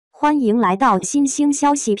欢迎来到新星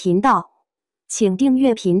消息频道，请订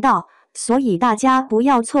阅频道，所以大家不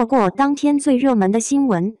要错过当天最热门的新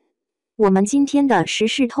闻。我们今天的时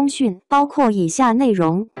事通讯包括以下内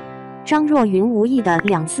容：张若昀无意的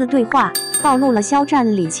2次对话，暴露了肖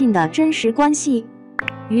战李沁的真实关系。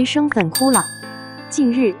余生粉哭了。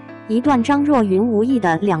近日，一段张若昀无意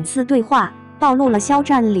的2次对话，暴露了肖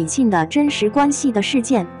战李沁的真实关系的事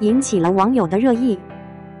件，引起了网友的热议。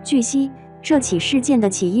据悉，这起事件的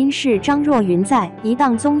起因是张若昀在一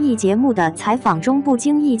档综艺节目的采访中不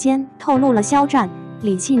经意间透露了肖战、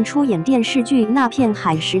李沁出演电视剧《那片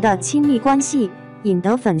海》时的亲密关系，引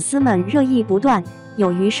得粉丝们热议不断。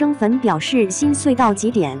有余生粉表示心碎到极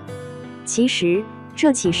点。其实，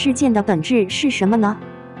这起事件的本质是什么呢？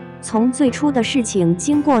从最初的事情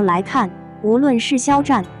经过来看，无论是肖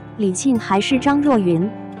战、李沁还是张若昀，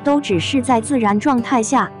都只是在自然状态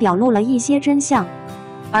下表露了一些真相。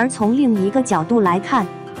而从另一个角度来看，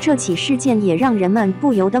这起事件也让人们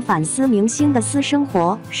不由得反思明星的私生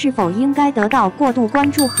活是否应该得到过度关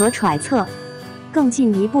注和揣测。更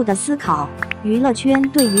进一步的思考，娱乐圈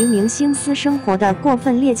对于明星私生活的过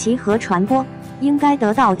分猎奇和传播，应该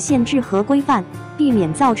得到限制和规范，避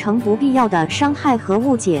免造成不必要的伤害和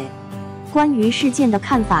误解。关于事件的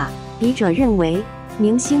看法，笔者认为，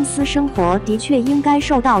明星私生活的确应该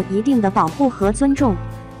受到一定的保护和尊重。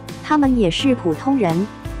他们也是普通人，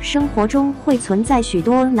生活中会存在许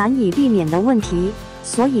多难以避免的问题，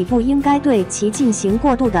所以不应该对其进行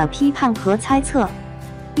过度的批判和猜测。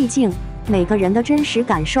毕竟，每个人的真实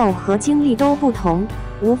感受和经历都不同，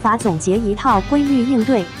无法总结一套规律应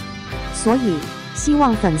对。所以，希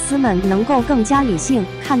望粉丝们能够更加理性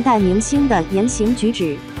看待明星的言行举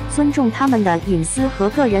止，尊重他们的隐私和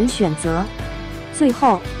个人选择。最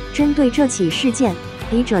后，针对这起事件，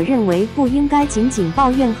笔者认为不应该仅仅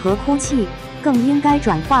抱怨和哭泣，更应该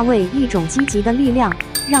转化为一种积极的力量，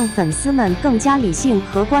让粉丝们更加理性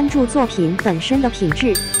和关注作品本身的品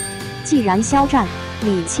质。既然肖战、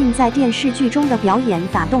李沁在电视剧中的表演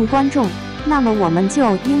打动观众，那么我们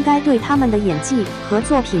就应该对他们的演技和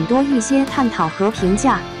作品多一些探讨和评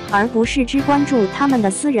价，而不是只关注他们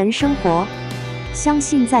的私人生活。相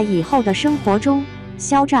信在以后的生活中，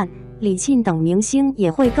肖战、李沁等明星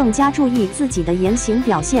也会更加注意自己的言行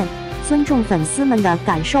表现，尊重粉丝们的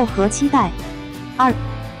感受和期待。2.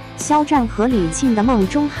 肖战和李沁的梦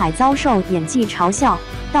中海遭受演技嘲笑，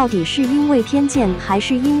到底是因为偏见还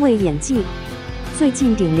是因为演技？最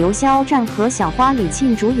近顶流肖战和小花李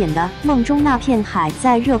沁主演的《梦中那片海》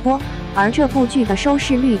在热播，而这部剧的收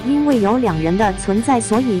视率因为有2人的存在，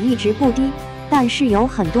所以一直不低。但是有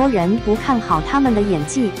很多人不看好他们的演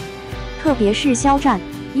技，特别是肖战，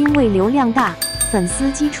因为流量大，粉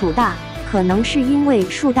丝基础大，可能是因为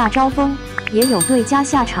树大招风，也有对家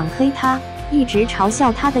下场黑他，一直嘲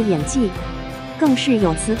笑他的演技。更是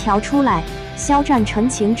有词条出来，肖战陈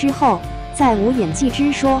情之后，再无演技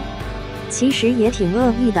之说。其实也挺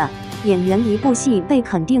恶意的，演员一部戏被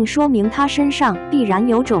肯定，说明他身上必然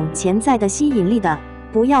有种潜在的吸引力的，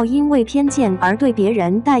不要因为偏见而对别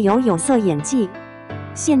人带有色演技。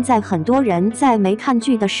现在很多人在没看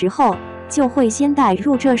剧的时候，就会先带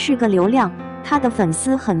入这是个流量，他的粉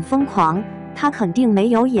丝很疯狂，他肯定没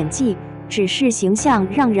有演技，只是形象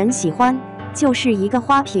让人喜欢，就是一个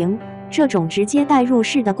花瓶。这种直接带入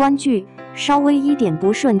式的观剧，稍微一点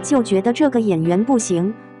不顺就觉得这个演员不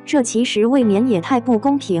行，这其实未免也太不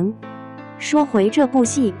公平。说回这部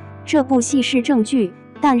戏，这部戏是正剧，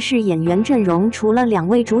但是演员阵容除了2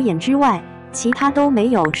位主演之外，其他都没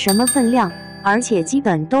有什么分量，而且基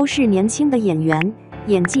本都是年轻的演员，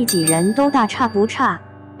演技几人都大差不差。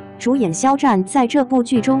主演肖战在这部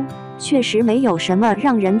剧中确实没有什么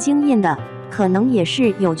让人惊艳的，可能也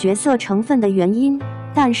是有角色成分的原因，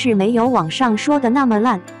但是没有网上说的那么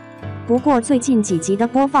烂。不过最近几集的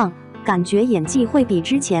播放，感觉演技会比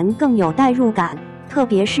之前更有代入感，特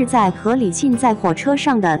别是在和李沁在火车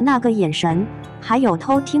上的那个眼神，还有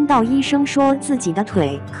偷听到医生说自己的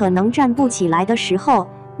腿可能站不起来的时候，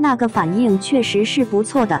那个反应确实是不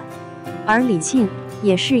错的。而李沁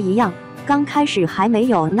也是一样，刚开始还没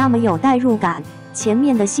有那么有代入感，前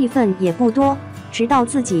面的戏份也不多，直到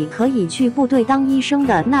自己可以去部队当医生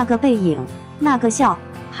的那个背影，那个笑，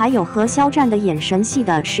还有和肖战的眼神戏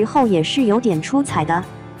的时候也是有点出彩的。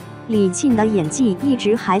李沁的演技一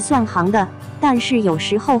直还算行的，但是有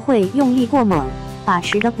时候会用力过猛，把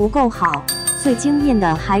持得不够好。最惊艳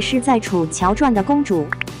的还是在楚乔传的公主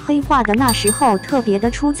黑化的那时候特别的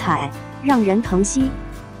出彩，让人疼惜。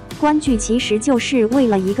观剧其实就是为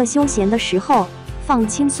了一个休闲的时候，放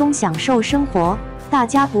轻松享受生活，大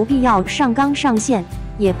家不必要上纲上线，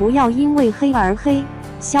也不要因为黑而黑，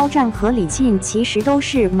肖战和李沁其实都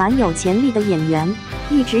是蛮有潜力的演员，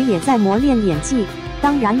一直也在磨练演技。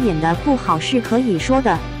当然，演得不好是可以说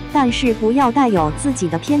的，但是不要带有自己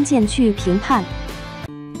的偏见去评判。